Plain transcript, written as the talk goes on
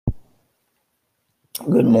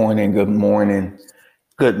Good morning, good morning,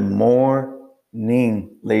 good morning,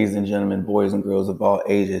 ladies and gentlemen, boys and girls of all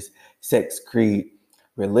ages, sex, creed,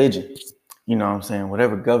 religion. You know what I'm saying?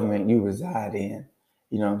 Whatever government you reside in,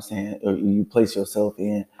 you know what I'm saying, or you place yourself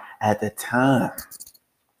in at the time,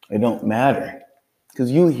 it don't matter.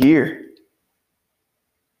 Because you here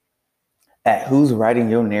at Who's Writing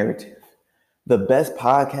Your Narrative, the best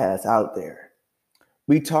podcast out there.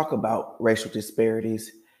 We talk about racial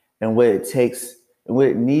disparities and what it takes and what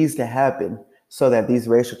it needs to happen so that these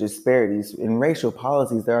racial disparities and racial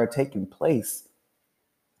policies that are taking place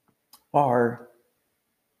are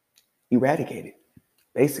eradicated,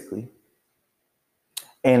 basically.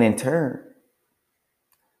 And in turn,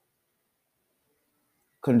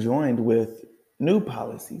 conjoined with new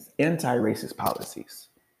policies, anti-racist policies,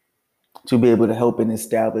 to be able to help and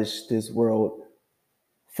establish this world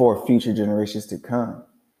for future generations to come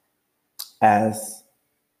as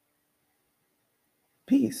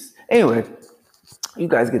peace. Anyway, you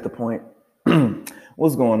guys get the point.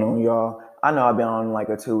 What's going on, y'all? I know I've been on like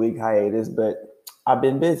a 2-week hiatus, but I've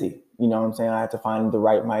been busy. You know what I'm saying? I had to find the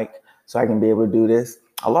right mic so I can be able to do this.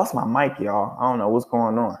 I lost my mic, y'all. I don't know what's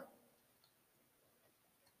going on.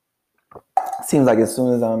 Seems like as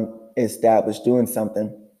soon as I'm established doing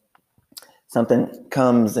something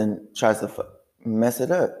comes and tries to mess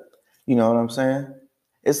it up. You know what I'm saying?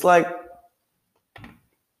 It's like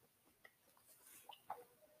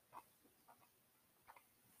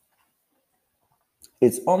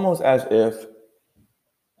it's almost as if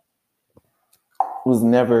was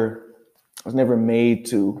never made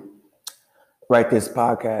to write this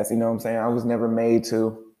podcast. You know what I'm saying? I was never made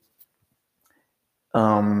to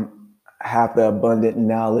have the abundant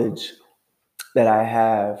knowledge that I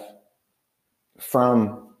have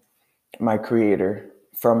from my creator,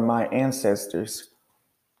 from my ancestors.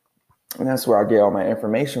 And that's where I get all my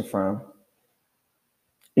information from.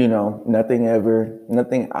 You know, nothing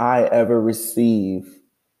I ever receive,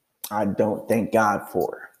 I don't thank God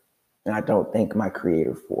for. And I don't thank my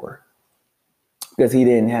creator for. Because he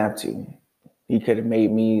didn't have to. He could have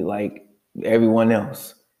made me like everyone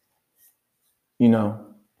else. You know,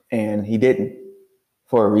 and he didn't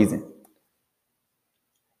for a reason.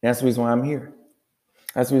 That's the reason why I'm here.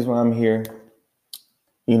 That's the reason why I'm here.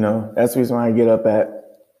 You know, that's the reason why I get up at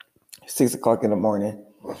 6 o'clock in the morning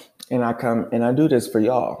and I come and I do this for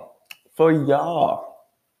y'all. For y'all.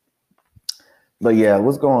 But yeah,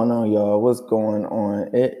 what's going on, y'all? What's going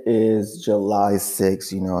on? It is July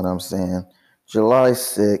 6th, you know what I'm saying? July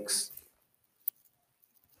 6th.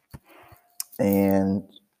 And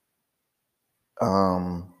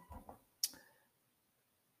I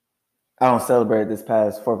don't celebrate this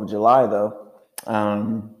past 4th of July though.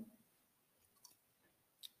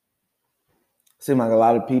 Seem like a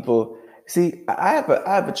lot of people see. I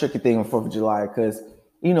have a tricky thing on 4th of July because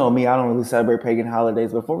you know me, I don't really celebrate pagan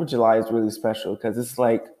holidays, but 4th of July is really special because it's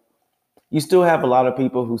like you still have a lot of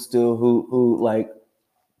people who like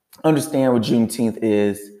understand what Juneteenth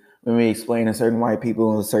is when we explain to certain white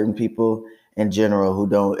people and certain people in general who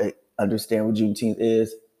don't understand what Juneteenth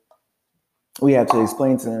is. We have to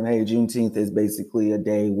explain to them, hey, Juneteenth is basically a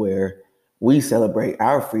day where we celebrate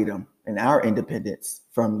our freedom and our independence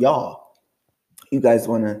from y'all. You guys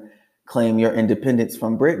want to claim your independence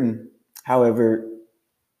from Britain. However,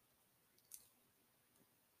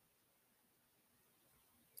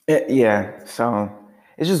 yeah, so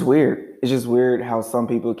it's just weird. It's just weird how some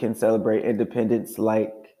people can celebrate independence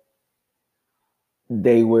like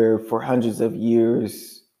they were for hundreds of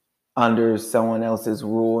years under someone else's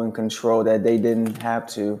rule and control that they didn't have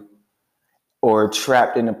to, or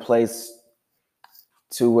trapped in a place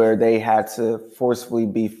to where they had to forcefully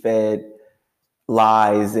be fed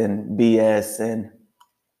lies and BS and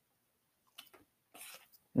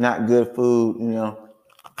not good food, you know.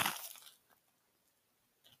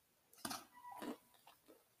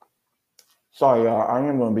 Sorry, y'all. I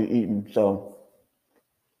am going to be eating. So,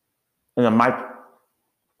 and the mic,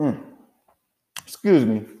 excuse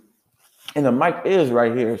me. And the mic is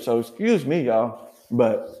right here. So, excuse me, y'all.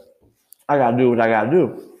 But I got to do what I got to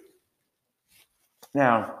do.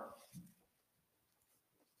 Now,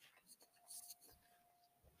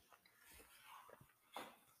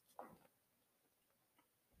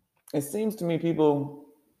 it seems to me people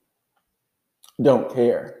don't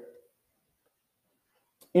care.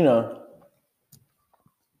 You know,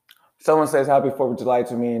 someone says Happy 4th of July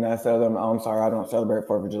to me, and I tell them, oh, I'm sorry, I don't celebrate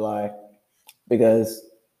 4th of July because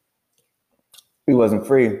we wasn't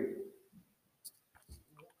free.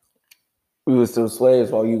 We were still slaves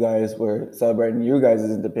while you guys were celebrating your guys'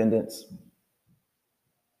 independence.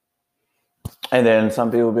 And then some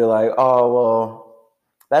people be like, oh, well,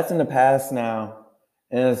 that's in the past now.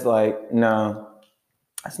 And it's like, no,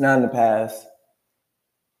 it's not in the past.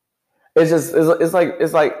 It's just it's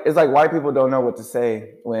like white people don't know what to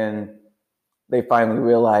say when they finally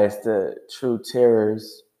realize the true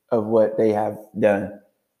terrors of what they have done.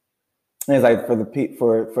 And it's like for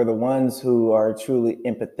the ones who are truly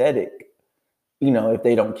empathetic, if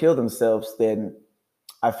they don't kill themselves, then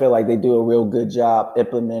I feel like they do a real good job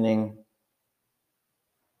implementing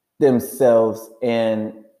themselves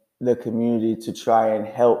in the community to try and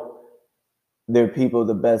help their people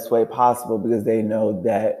the best way possible, because they know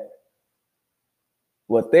that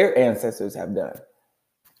what their ancestors have done,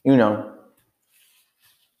 you know.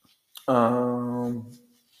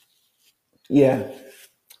 Yeah,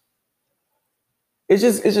 it's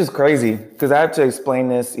just crazy because I have to explain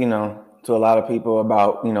this, to a lot of people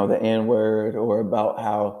about, the N word, or about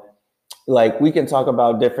how, like, we can talk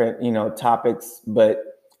about different, topics, but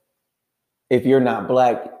if you're not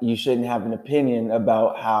black, you shouldn't have an opinion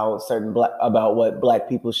about about what black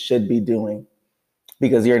people should be doing,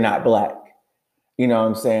 because you're not black. You know what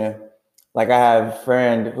I'm saying? Like, I have a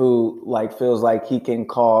friend who, like, feels like he can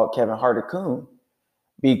call Kevin Hart a coon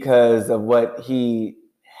because of what he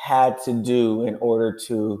had to do in order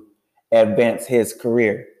to advance his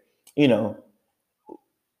career. You know,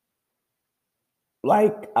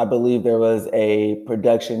 like, I believe there was a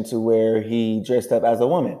production to where he dressed up as a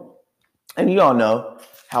woman. And you all know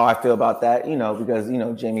how I feel about that, because,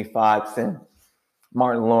 Jamie Foxx and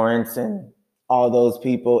Martin Lawrence and all those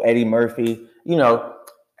people, Eddie Murphy,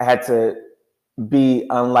 had to be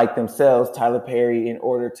unlike themselves, Tyler Perry, in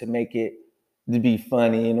order to make it to be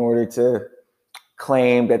funny, in order to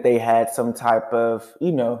claim that they had some type of,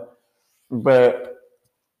 but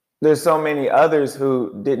there's so many others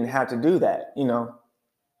who didn't have to do that,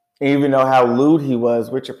 even though how lewd he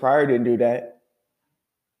was. Richard Pryor didn't do that.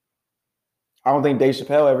 I don't think Dave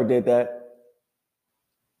Chappelle ever did that.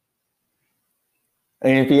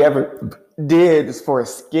 And if he ever did, it's for a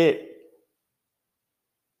skit.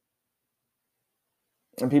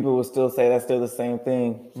 And people will still say that's still the same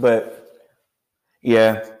thing. But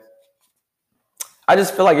yeah, I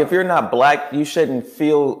just feel like if you're not black, you shouldn't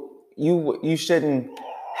feel, you shouldn't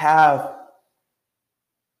have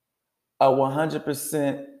a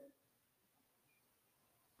 100%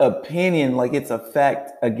 opinion like it's a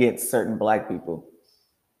fact against certain black people.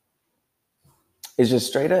 It's just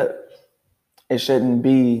straight up. It shouldn't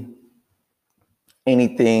be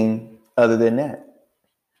anything other than that.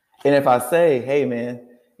 And if I say, hey man,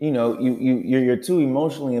 you're too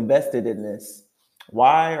emotionally invested in this.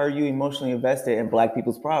 Why are you emotionally invested in black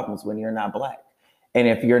people's problems when you're not black? And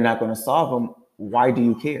if you're not going to solve them, why do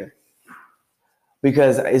you care?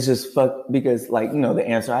 Because it's just because, like, the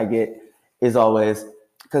answer I get is always,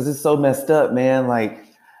 because it's so messed up, man. Like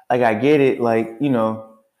I get it. Like,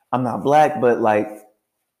 I'm not black, but like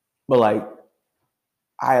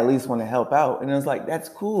I at least want to help out. And it's like, that's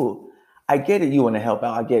cool. I get it. You want to help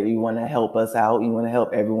out. I get it. You want to help us out. You want to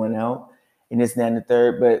help everyone out. And this, and that, and the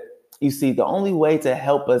third. But you see, the only way to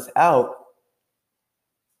help us out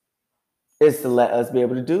is to let us be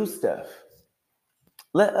able to do stuff.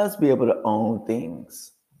 Let us be able to own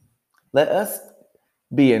things. Let us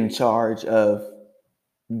be in charge of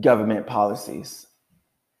government policies.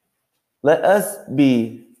 Let us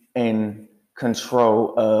be in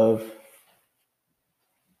control of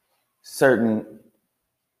certain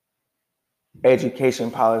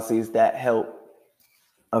education policies that help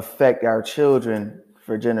affect our children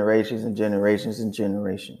for generations and generations and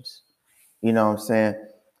generations. You know what I'm saying?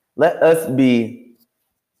 Let us be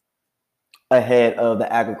ahead of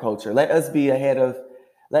the agriculture. Let us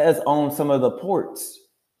own some of the ports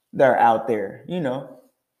that are out there,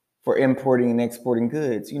 for importing and exporting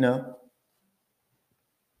goods,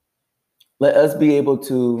 Let us be able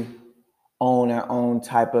to own our own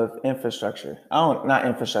type of infrastructure. Not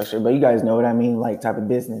infrastructure, but you guys know what I mean, like type of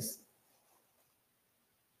business.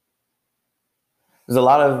 There's a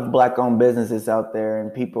lot of black-owned businesses out there,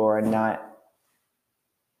 and people are not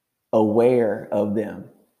aware of them,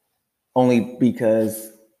 only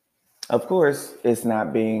because, of course, it's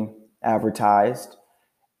not being advertised.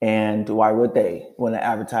 And why would they want to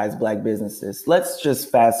advertise black businesses? Let's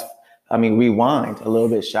just rewind a little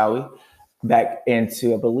bit, shall we? Back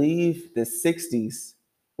into, I believe, the 60s,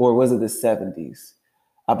 or was it the 70s?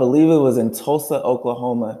 I believe it was in Tulsa,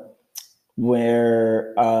 Oklahoma,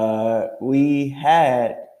 where we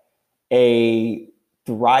had a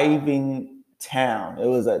thriving town. It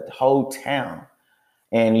was a whole town.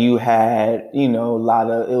 And you had, it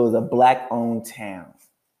was a black-owned town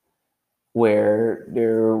where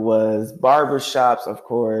there was barbershops, of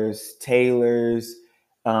course, tailors,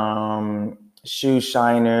 shoe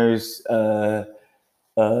shiners,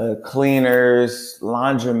 cleaners,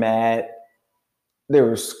 laundromat. There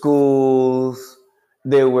were schools.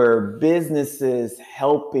 There were businesses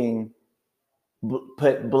helping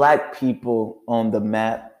put Black people on the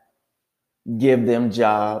map, give them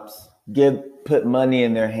jobs, put money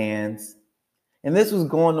in their hands. And this was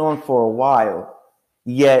going on for a while.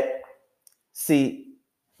 Yet, see,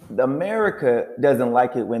 America doesn't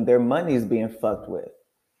like it when their money is being fucked with.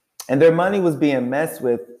 And their money was being messed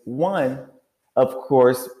with, one, of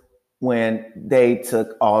course, when they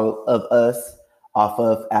took all of us off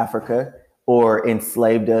of Africa or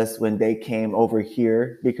enslaved us when they came over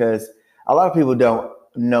here, because a lot of people don't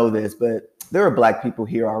know this, but there were Black people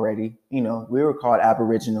here already. You know, we were called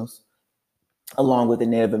Aboriginals, along with the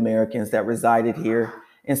Native Americans that resided here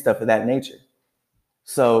and stuff of that nature.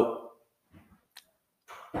 So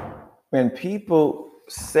when people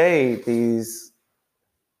say these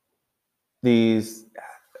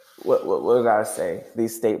what did I say?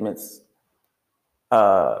 These statements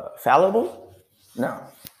fallible? No,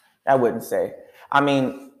 I wouldn't say. I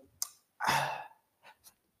mean, I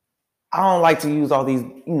don't like to use all these,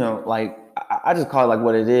 you know, like I just call it like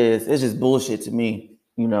what it is. It's just bullshit to me,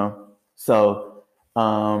 you know. So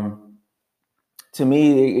to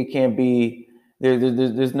me, it can't be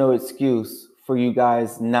there's no excuse for you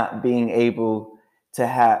guys not being able to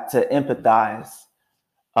empathize,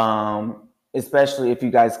 especially if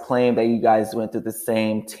you guys claim that you guys went through the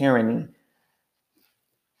same tyranny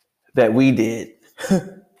that we did.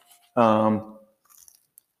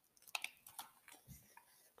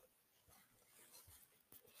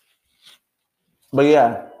 But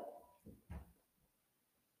yeah,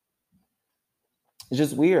 it's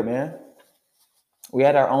just weird, man. We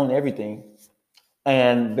had our own everything,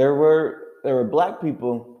 and there were Black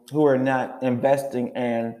people who are not investing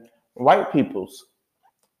in white people's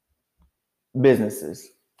businesses.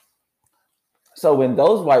 So when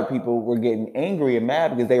those white people were getting angry and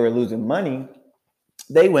mad because they were losing money,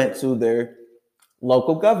 they went to their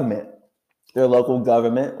local government. Their local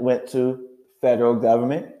government went to federal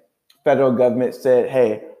government. Federal government said,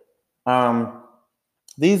 hey,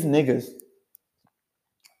 these niggas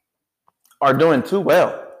are doing too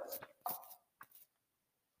well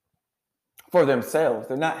for themselves.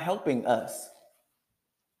 They're not helping us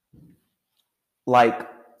like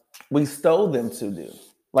we stole them to do,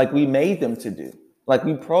 like we made them to do, like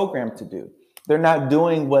we programmed to do. They're not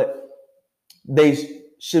doing what they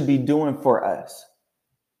should be doing for us.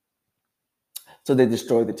 So they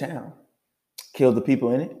destroyed the town, killed the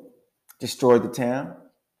people in it, destroyed the town,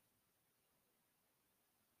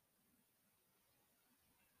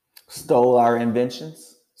 stole our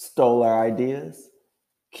inventions, stole our ideas,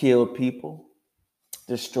 killed people,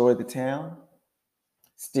 destroyed the town,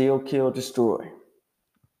 steal, kill, destroy.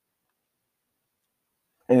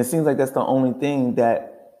 And it seems like that's the only thing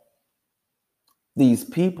that these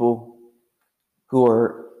people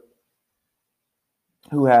who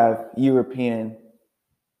have European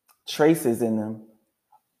traces in them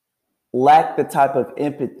lack the type of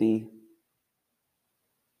empathy,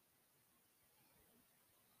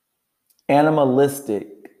 animalistic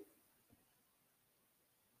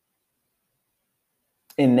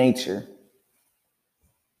in nature,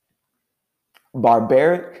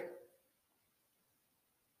 barbaric,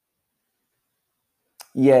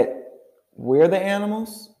 yet we're the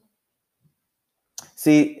animals.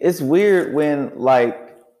 See, it's weird when like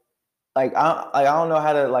I don't know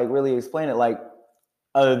how to like really explain it, like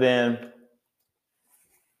other than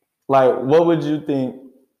like what would you think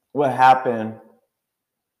would happen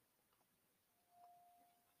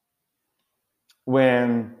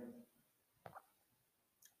when,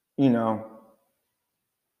 you know,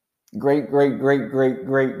 great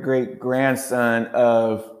grandson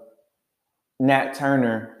of Nat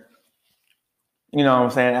Turner, you know what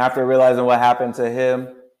I'm saying, after realizing what happened to him,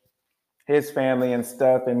 his family and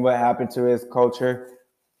stuff, and what happened to his culture.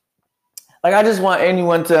 Like, I just want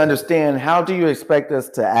anyone to understand, how do you expect us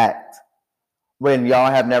to act when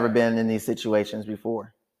y'all have never been in these situations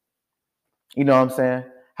before? You know what I'm saying?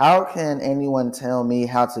 How can anyone tell me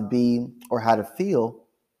how to be or how to feel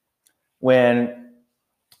when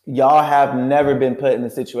y'all have never been put in the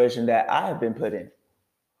situation that I have been put in?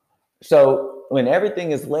 So when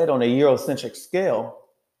everything is led on a Eurocentric scale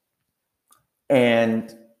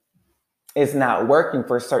and it's not working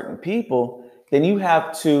for certain people, then you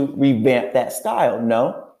have to revamp that style.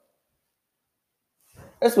 No?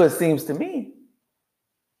 That's what it seems to me.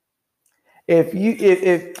 If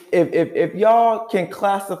y'all can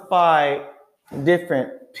classify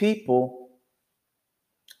different people,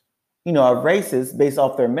 you know, of races based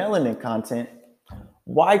off their melanin content,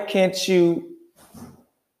 why can't you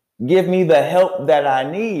give me the help that I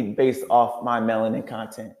need based off my melanin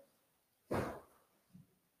content.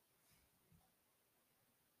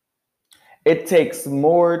 It takes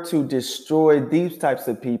more to destroy these types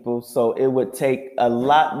of people, so it would take a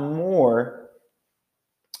lot more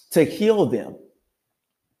to heal them.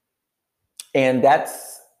 And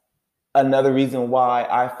that's another reason why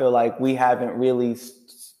I feel like we haven't really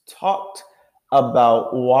talked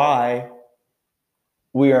about why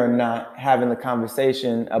we are not having the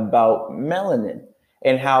conversation about melanin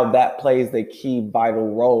and how that plays the key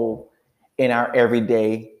vital role in our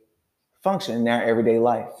everyday function, in our everyday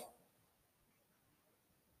life.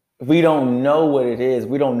 If we don't know what it is,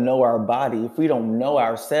 we don't know our body, if we don't know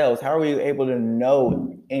ourselves, how are we able to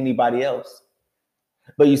know anybody else?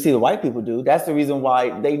 But you see, the white people do. That's the reason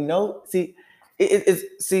why they know. See,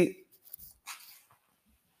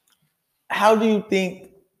 how do you think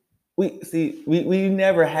we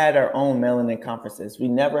never had our own melanin conferences. We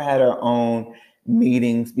never had our own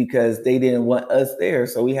meetings because they didn't want us there.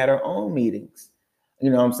 So we had our own meetings. You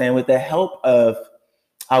know what I'm saying? With the help of,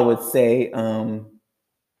 I would say, as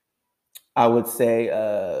I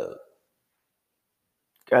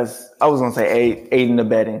was gonna say aid and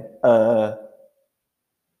abetting.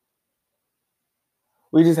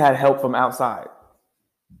 We just had help from outside.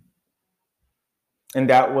 And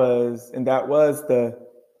that was the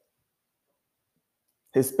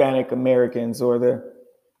Hispanic Americans or the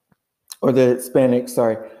Hispanic,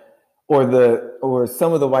 sorry, or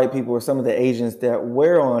some of the white people or some of the Asians that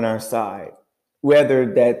were on our side,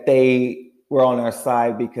 whether that they were on our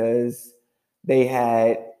side because they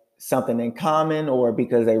had something in common or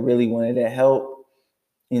because they really wanted to help,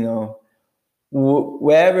 you know,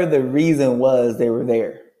 whatever the reason was, they were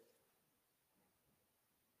there.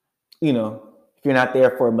 You know, if you're not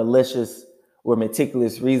there for a malicious or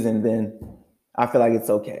meticulous reason, then I feel like it's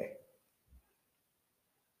okay.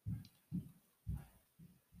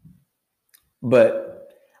 But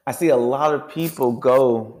I see a lot of people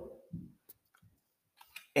go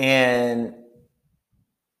and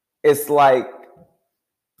it's like,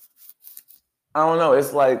 I don't know,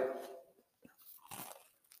 it's like,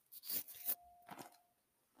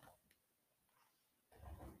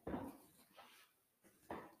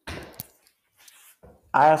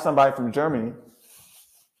 I asked somebody from Germany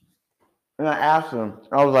and I asked them,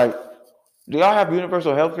 I was like, do y'all have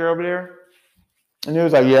universal health care over there? And he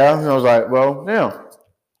was like, yeah. And I was like, well, yeah.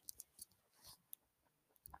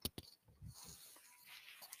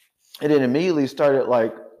 And then immediately started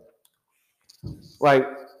like,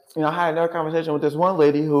 you know, I had another conversation with this one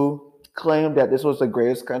lady who claimed that this was the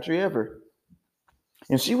greatest country ever.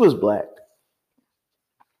 And she was Black.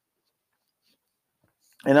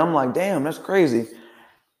 And I'm like, damn, that's crazy.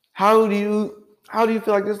 How do you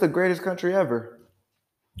feel like this is the greatest country ever?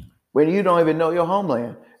 When you don't even know your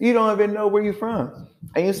homeland. You don't even know where you're from.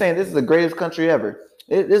 And you're saying this is the greatest country ever.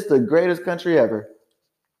 This is the greatest country ever.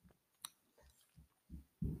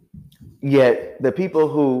 Yet the people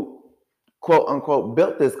who, quote unquote,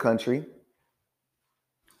 built this country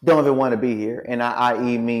don't even want to be here. And I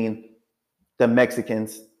mean the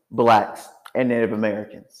Mexicans, Blacks, and Native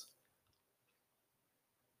Americans.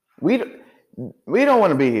 We don't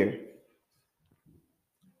want to be here.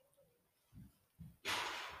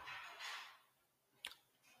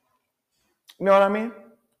 You know what I mean?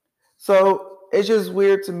 So it's just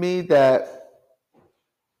weird to me that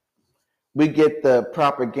we get the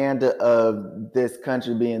propaganda of this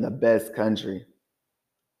country being the best country.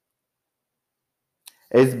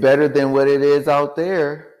 It's better than what it is out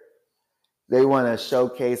there. They want to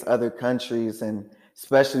showcase other countries, and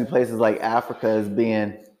especially places like Africa, as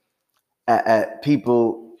being at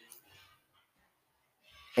people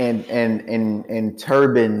in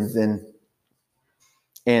turbans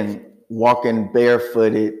and walking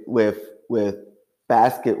barefooted with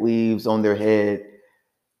basket weaves on their head,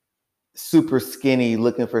 super skinny,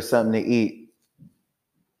 looking for something to eat.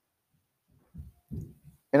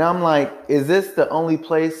 And I'm like, is this the only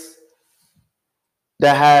place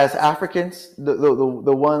that has Africans?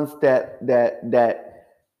 The ones that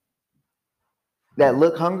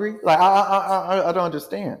look hungry? Like I don't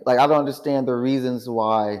understand. Like I don't understand the reasons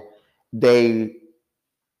why they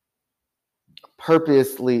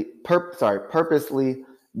purposely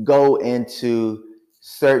go into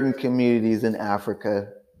certain communities in Africa,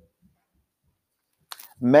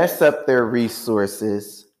 mess up their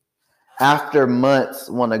resources, after months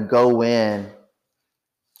want to go in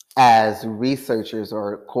as researchers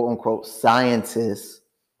or quote unquote scientists,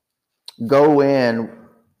 go in,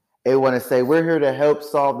 they want to say, we're here to help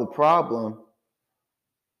solve the problem.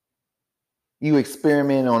 You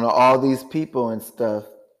experiment on all these people and stuff.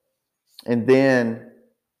 And then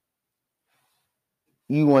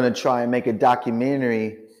you want to try and make a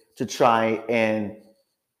documentary to try and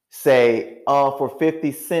say, oh, for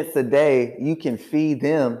 50 cents a day, you can feed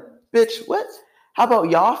them. Bitch, what? How about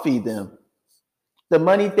y'all feed them? The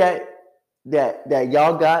money that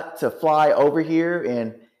y'all got to fly over here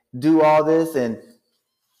and do all this and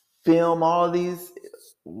film all these,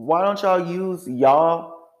 why don't y'all use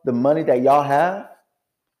the money that y'all have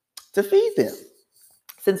to feed them?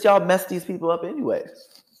 Since y'all mess these people up anyway.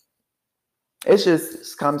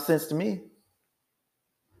 It's common sense to me.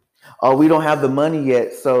 Oh, we don't have the money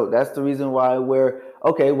yet, so that's the reason why we're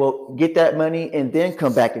okay. Well, get that money and then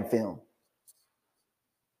come back and film.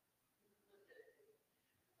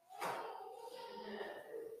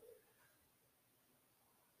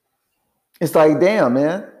 It's like, damn,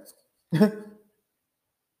 man.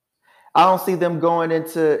 I don't see them going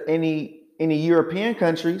into any European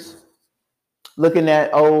countries looking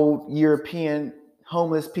at old European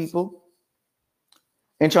homeless people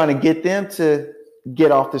and trying to get them to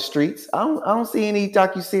get off the streets. I don't see any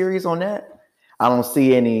docuseries on that. I don't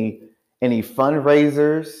see any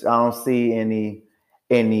fundraisers. I don't see any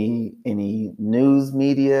news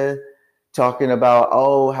media talking about,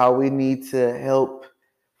 oh, how we need to help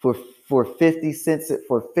for 50 cents,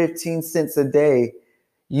 for 15 cents a day,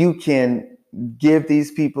 you can give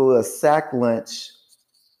these people a sack lunch.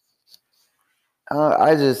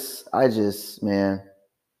 I just, man.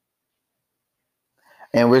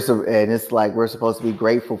 And it's like we're supposed to be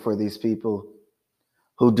grateful for these people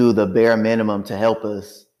who do the bare minimum to help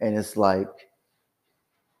us. And it's like,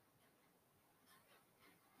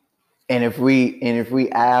 and if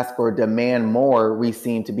we ask or demand more, we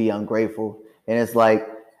seem to be ungrateful. And it's like,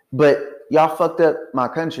 but y'all fucked up my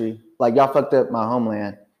country. Like, y'all fucked up my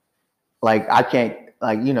homeland. Like, I can't,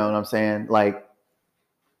 like, you know what I'm saying? Like,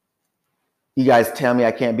 you guys tell me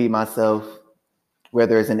I can't be myself,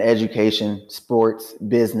 whether it's in education, sports,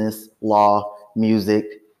 business, law, music.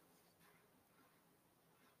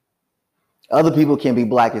 Other people can be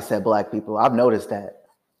black except black people. I've noticed that.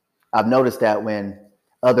 I've noticed that when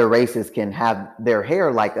other races can have their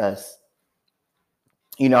hair like us.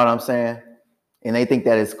 You know what I'm saying? And they think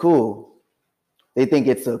that it's cool. They think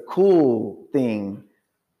it's a cool thing.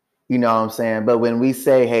 You know what I'm saying? But when we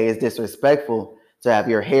say, hey, it's disrespectful to have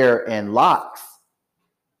your hair and locks,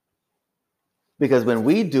 because when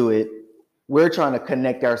we do it, we're trying to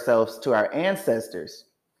connect ourselves to our ancestors,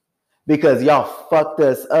 because y'all fucked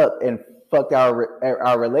us up and fucked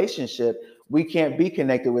our relationship. We can't be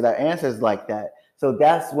connected with our ancestors like that. So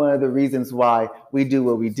that's one of the reasons why we do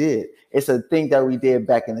what we did. It's a thing that we did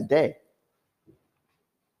back in the day.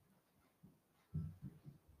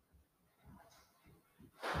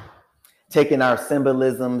 Taking our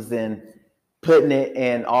symbolisms and putting it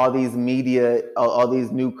in all these media, all these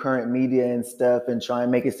new current media and stuff, and try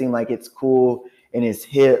and make it seem like it's cool and it's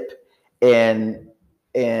hip, and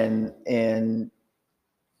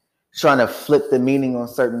trying to flip the meaning on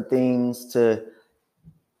certain things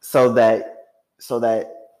so that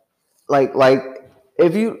like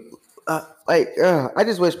if you I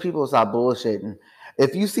just wish people stop bullshitting.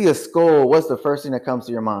 If you see a skull, what's the first thing that comes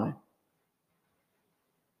to your mind?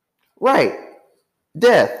 Right.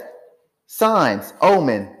 Death. Signs.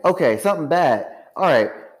 Omen. Okay, something bad. All right.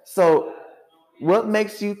 So what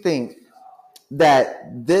makes you think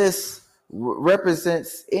that this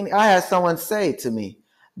represents I had someone say to me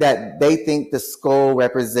that they think the skull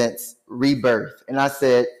represents rebirth. And I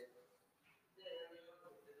said,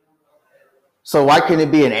 so why couldn't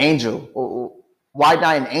it be an angel? Why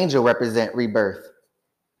not an angel represent rebirth?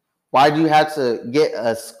 Why do you have to get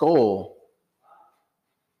a skull?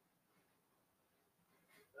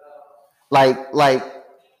 Like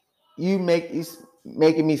you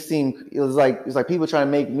making me seem, it's like people trying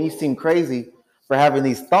to make me seem crazy for having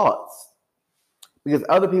these thoughts, because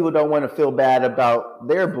other people don't want to feel bad about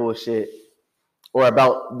their bullshit or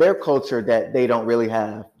about their culture that they don't really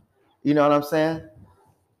have. You know what I'm saying?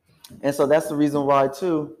 And so that's the reason why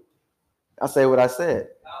too I say what I said.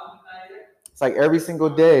 It's like every single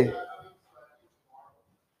day.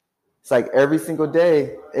 It's like every single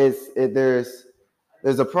day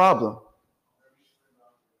there's a problem.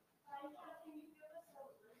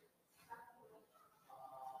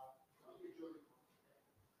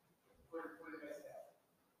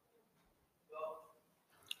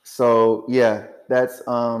 So yeah, that's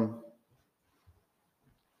one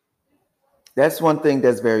thing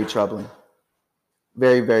that's very troubling.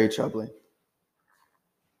 Very, very troubling.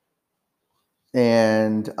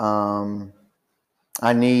 And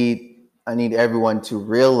I need everyone to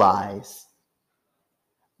realize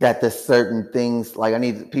that the certain things, like I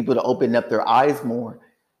need people to open up their eyes more.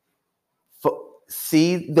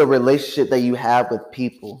 see the relationship that you have with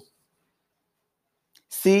people.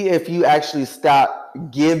 See if you actually stop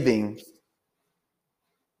giving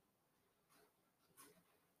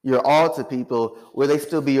your all to people, will they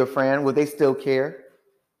still be your friend? Will they still care?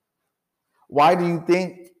 Why do you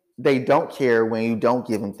think they don't care when you don't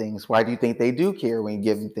give them things? Why do you think they do care when you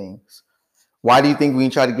give them things? Why do you think when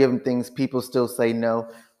you try to give them things, people still say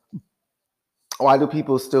no? Why do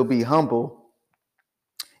people still be humble,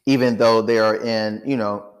 even though they are in,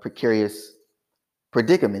 precarious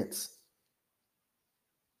predicaments?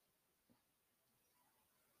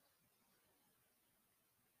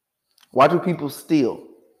 Why do people steal?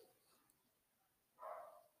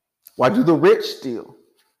 Why do the rich steal?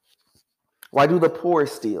 Why do the poor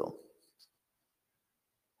steal?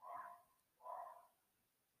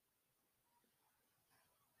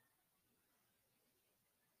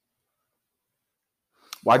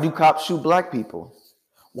 Why do cops shoot black people?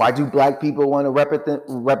 Why do black people want to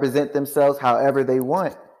represent themselves however they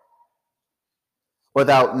want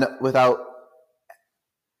without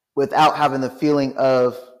without having the feeling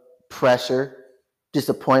of pressure,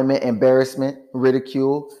 disappointment, embarrassment,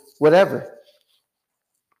 ridicule, whatever?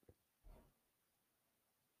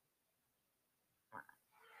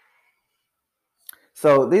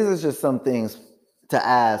 So these are just some things to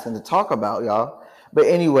ask and to talk about, y'all. But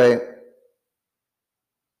anyway,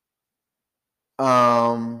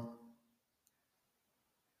 um,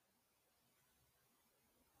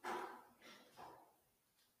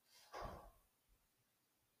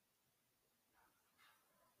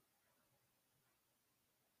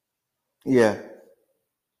 yeah.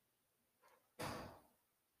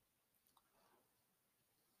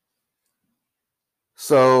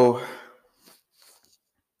 So,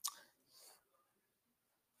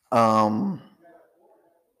 um,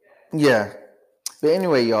 yeah. But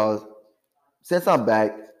anyway, y'all, since I'm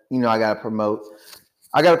back, I gotta promote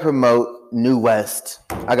New West.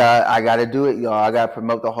 I gotta do it, y'all. I gotta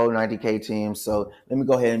promote the whole 90K team. So let me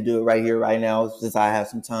go ahead and do it right here, right now, since I have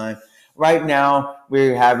some time. Right now,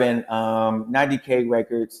 we're having 90K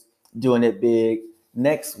Records doing it big.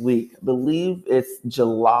 Next week, I believe it's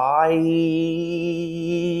July.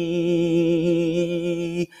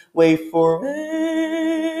 Wait for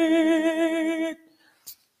it.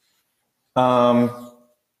 Um,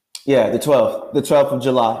 yeah, the 12th of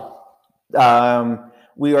July.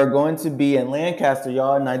 We are going to be in Lancaster,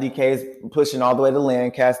 y'all. 90K is pushing all the way to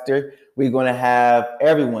Lancaster. We're going to have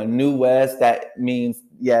everyone. New West, that means,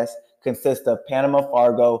 yes, consists of Panama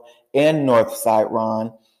Fargo and Northside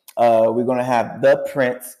Ron. We're going to have The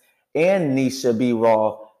Prince and Nisha B.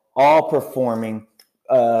 Raw all performing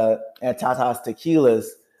at Tata's Tequilas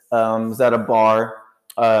at a bar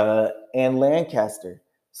in Lancaster.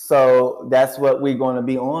 So that's what we're going to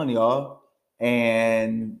be on, y'all.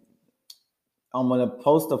 And I'm gonna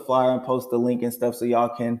post a flyer and post the link and stuff so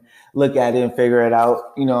y'all can look at it and figure it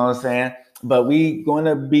out. You know what I'm saying? But we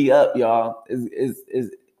gonna be up, y'all.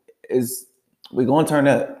 Is we gonna turn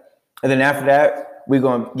up, and then after that we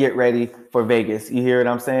gonna get ready for Vegas. You hear what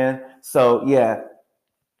I'm saying? So yeah,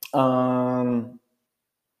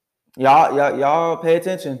 y'all pay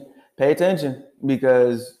attention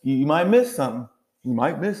because you might miss something. You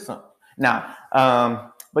might miss something. Now,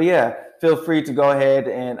 but yeah, feel free to go ahead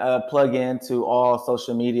and plug into all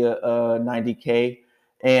social media, 90K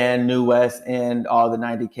and New West and all the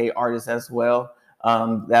 90K artists as well.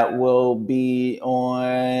 That will be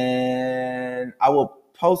on. I will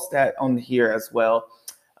post that on here as well,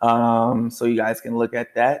 so you guys can look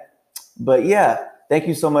at that. But yeah, thank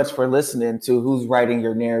you so much for listening to Who's Writing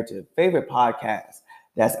Your Narrative, favorite podcast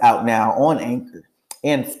that's out now on Anchor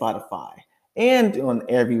and Spotify and on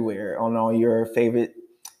everywhere on all your favorite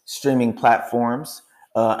streaming platforms,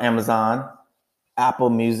 Amazon, Apple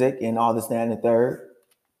Music, and all this, that, and the third.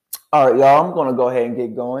 All right, y'all, I'm going to go ahead and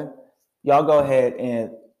get going. Y'all go ahead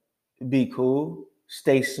and be cool,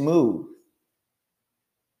 stay smooth,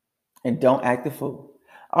 and don't act a fool.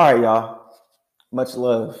 All right, y'all. Much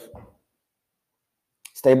love.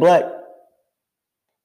 Stay black.